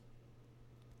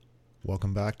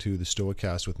Welcome back to the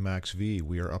StoiCast with Max V.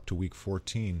 We are up to week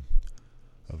 14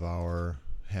 of our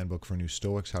handbook for new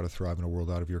Stoics, How to Thrive in a World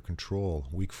Out of Your Control.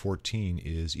 Week 14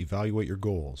 is Evaluate Your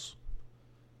Goals.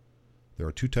 There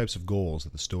are two types of goals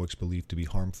that the Stoics believe to be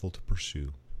harmful to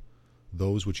pursue.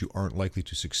 Those which you aren't likely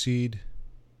to succeed,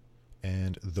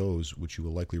 and those which you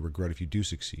will likely regret if you do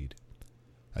succeed.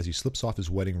 As he slips off his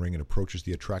wedding ring and approaches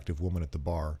the attractive woman at the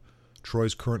bar,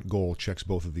 Troy's current goal checks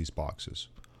both of these boxes.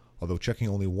 Although checking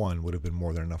only one would have been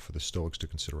more than enough for the Stoics to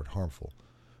consider it harmful.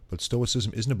 But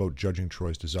Stoicism isn't about judging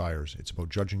Troy's desires, it's about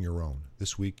judging your own.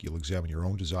 This week, you'll examine your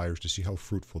own desires to see how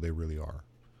fruitful they really are.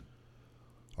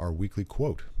 Our weekly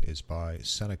quote is by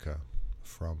Seneca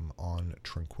from On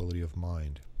Tranquility of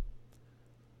Mind.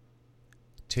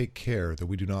 Take care that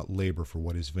we do not labor for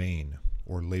what is vain,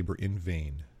 or labor in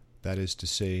vain. That is to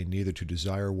say, neither to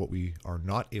desire what we are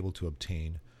not able to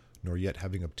obtain, nor yet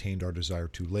having obtained our desire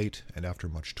too late, and after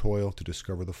much toil, to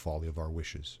discover the folly of our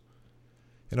wishes.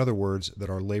 In other words, that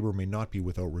our labor may not be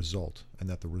without result, and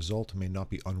that the result may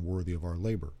not be unworthy of our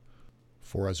labor.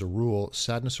 For as a rule,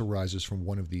 sadness arises from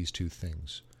one of these two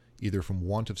things, either from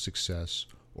want of success,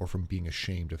 or from being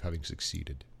ashamed of having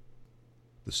succeeded.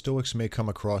 The Stoics may come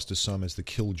across to some as the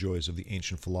killjoys of the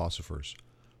ancient philosophers.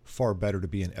 Far better to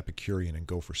be an Epicurean and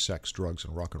go for sex, drugs,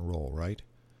 and rock and roll, right?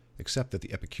 Except that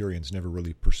the Epicureans never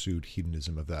really pursued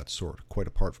hedonism of that sort, quite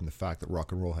apart from the fact that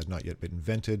rock and roll had not yet been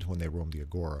invented when they roamed the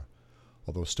agora.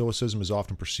 Although Stoicism is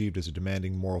often perceived as a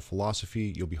demanding moral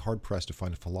philosophy, you'll be hard-pressed to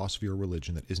find a philosophy or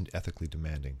religion that isn't ethically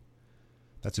demanding.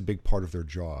 That's a big part of their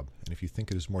job, and if you think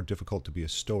it is more difficult to be a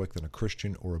Stoic than a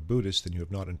Christian or a Buddhist, then you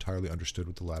have not entirely understood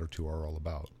what the latter two are all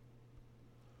about.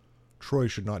 Troy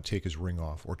should not take his ring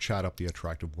off or chat up the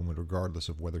attractive woman regardless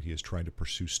of whether he is trying to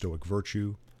pursue Stoic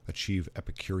virtue, achieve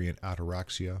Epicurean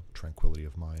ataraxia, tranquility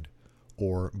of mind,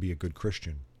 or be a good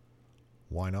Christian.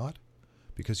 Why not?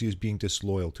 Because he is being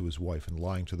disloyal to his wife and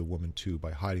lying to the woman too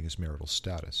by hiding his marital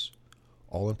status,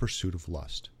 all in pursuit of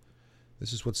lust.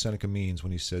 This is what Seneca means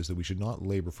when he says that we should not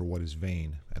labor for what is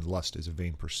vain, and lust is a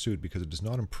vain pursuit because it does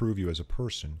not improve you as a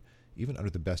person, even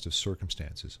under the best of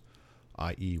circumstances,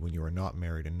 i.e. when you are not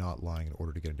married and not lying in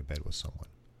order to get into bed with someone.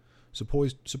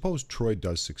 Suppose Troy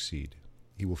does succeed.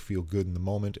 He will feel good in the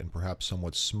moment and perhaps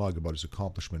somewhat smug about his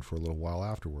accomplishment for a little while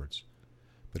afterwards.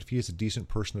 But if he is a decent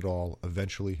person at all,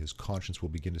 eventually his conscience will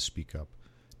begin to speak up,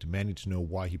 demanding to know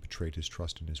why he betrayed his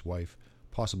trust in his wife,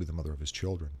 possibly the mother of his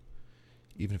children.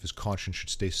 Even if his conscience should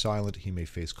stay silent, he may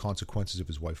face consequences if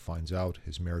his wife finds out,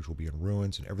 his marriage will be in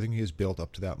ruins, and everything he has built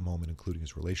up to that moment, including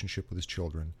his relationship with his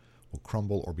children, will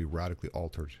crumble or be radically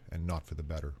altered, and not for the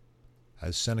better.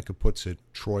 As Seneca puts it,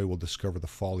 Troy will discover the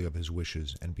folly of his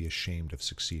wishes and be ashamed of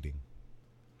succeeding.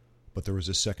 But there is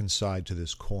a second side to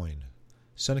this coin.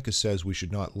 Seneca says we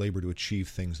should not labor to achieve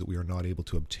things that we are not able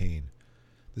to obtain.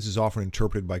 This is often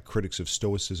interpreted by critics of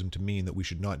Stoicism to mean that we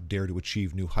should not dare to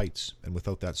achieve new heights, and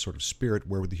without that sort of spirit,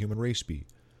 where would the human race be?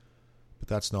 But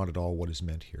that's not at all what is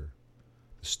meant here.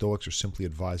 The Stoics are simply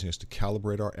advising us to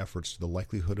calibrate our efforts to the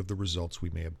likelihood of the results we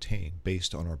may obtain,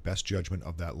 based on our best judgment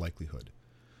of that likelihood.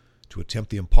 To attempt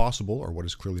the impossible, or what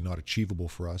is clearly not achievable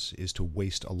for us, is to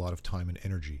waste a lot of time and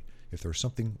energy. If there is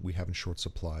something we have in short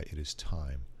supply, it is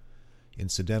time.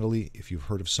 Incidentally, if you've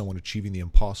heard of someone achieving the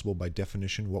impossible, by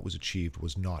definition, what was achieved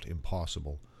was not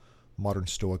impossible. Modern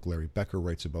Stoic Larry Becker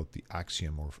writes about the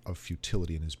axiom of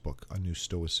futility in his book, A New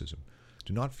Stoicism.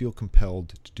 Do not feel compelled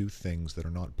to do things that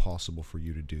are not possible for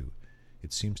you to do.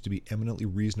 It seems to be eminently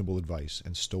reasonable advice,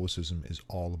 and Stoicism is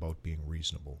all about being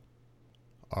reasonable.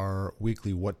 Our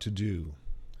weekly what to do.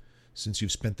 Since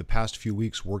you've spent the past few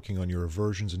weeks working on your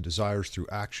aversions and desires through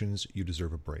actions, you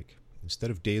deserve a break.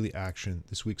 Instead of daily action,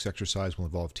 this week's exercise will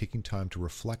involve taking time to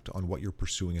reflect on what you're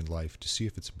pursuing in life to see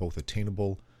if it's both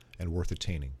attainable and worth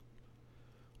attaining.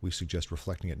 We suggest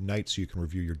reflecting at night so you can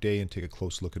review your day and take a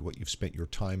close look at what you've spent your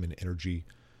time and energy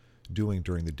doing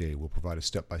during the day. We'll provide a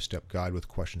step-by-step guide with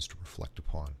questions to reflect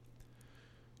upon.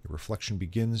 Your reflection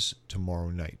begins tomorrow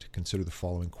night. Consider the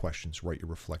following questions. Write your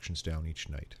reflections down each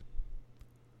night.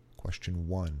 Question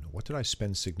 1. What did I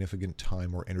spend significant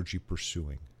time or energy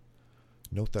pursuing?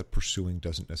 Note that pursuing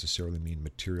doesn't necessarily mean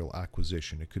material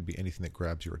acquisition. It could be anything that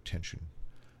grabs your attention,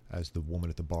 as the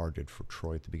woman at the bar did for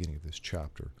Troy at the beginning of this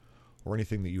chapter, or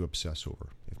anything that you obsess over.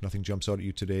 If nothing jumps out at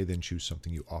you today, then choose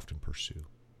something you often pursue.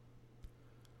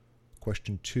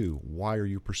 Question 2. Why are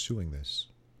you pursuing this?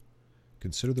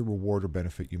 Consider the reward or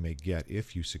benefit you may get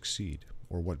if you succeed,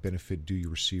 or what benefit do you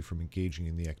receive from engaging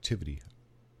in the activity.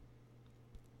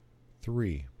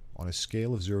 3. On a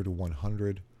scale of 0 to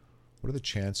 100, what are the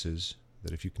chances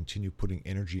that if you continue putting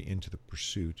energy into the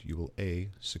pursuit, you will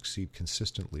A. succeed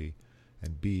consistently,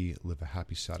 and B. live a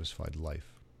happy, satisfied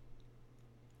life?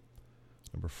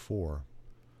 Number 4,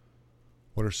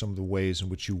 what are some of the ways in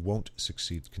which you won't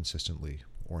succeed consistently,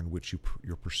 or in which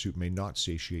your pursuit may not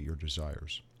satiate your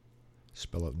desires?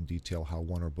 Spell out in detail how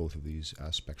one or both of these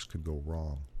aspects could go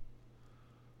wrong.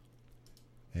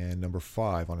 And number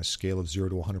 5, on a scale of 0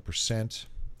 to 100%,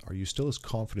 are you still as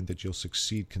confident that you'll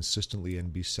succeed consistently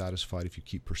and be satisfied if you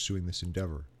keep pursuing this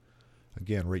endeavor?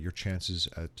 Again, rate your chances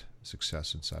at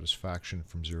success and satisfaction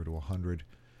from 0 to 100.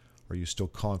 Are you still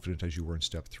confident as you were in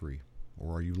step 3?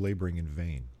 Or are you laboring in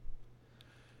vain?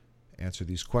 Answer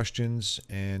these questions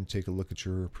and take a look at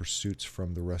your pursuits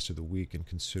from the rest of the week and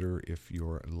consider if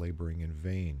you're laboring in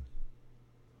vain.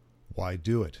 Why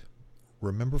do it?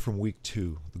 Remember from week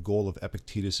 2, the goal of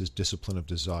Epictetus' discipline of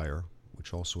desire,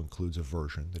 which also includes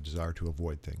aversion, the desire to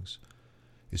avoid things,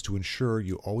 is to ensure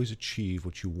you always achieve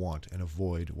what you want and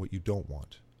avoid what you don't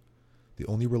want. The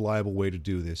only reliable way to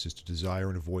do this is to desire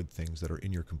and avoid things that are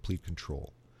in your complete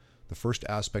control. The first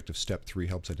aspect of step 3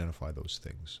 helps identify those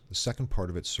things. The second part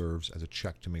of it serves as a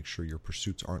check to make sure your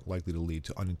pursuits aren't likely to lead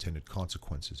to unintended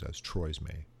consequences, as Troy's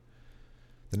may.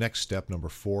 The next step, number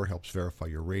 4, helps verify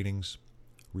your ratings.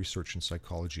 Research in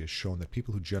psychology has shown that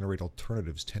people who generate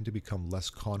alternatives tend to become less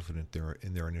confident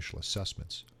in their initial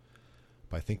assessments.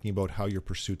 By thinking about how your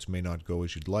pursuits may not go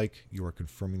as you'd like, you are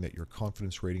confirming that your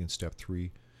confidence rating in step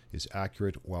 3 is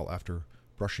accurate, while after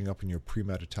brushing up on your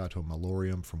premeditato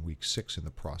malorium from week 6 in the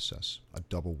process, a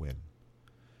double win.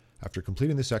 After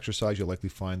completing this exercise, you'll likely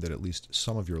find that at least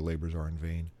some of your labors are in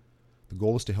vain. The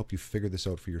goal is to help you figure this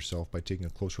out for yourself by taking a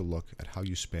closer look at how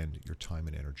you spend your time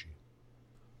and energy.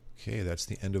 Okay, that's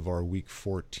the end of our week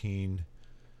 14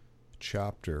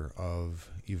 chapter of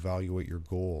Evaluate Your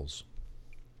Goals.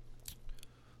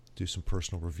 Do some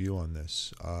personal review on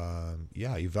this.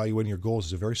 Evaluating your goals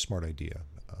is a very smart idea.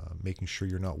 Making sure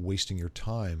you're not wasting your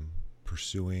time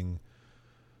pursuing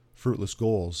fruitless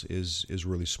goals is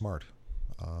really smart.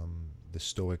 The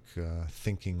Stoic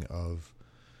thinking of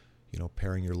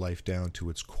paring your life down to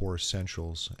its core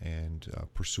essentials and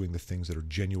pursuing the things that are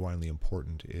genuinely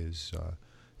important is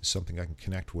something I can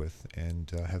connect with,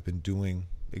 and have been doing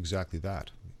exactly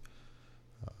that.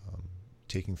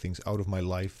 Taking things out of my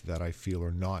life that I feel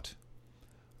are not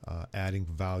adding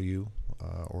value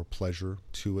or pleasure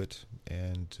to it,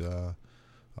 and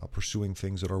pursuing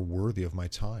things that are worthy of my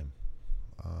time.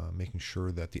 Making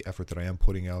sure that the effort that I am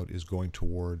putting out is going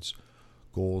towards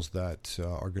goals that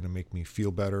are going to make me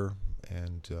feel better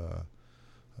and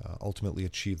ultimately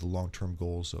achieve the long-term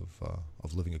goals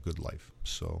of living a good life.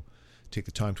 So take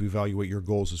the time to evaluate your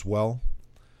goals as well.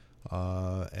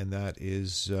 And that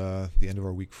is the end of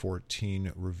our week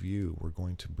 14 review. We're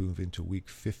going to move into week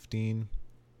 15.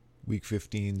 Week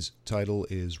 15's title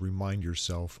is Remind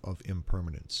Yourself of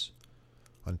Impermanence.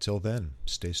 Until then,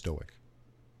 stay stoic.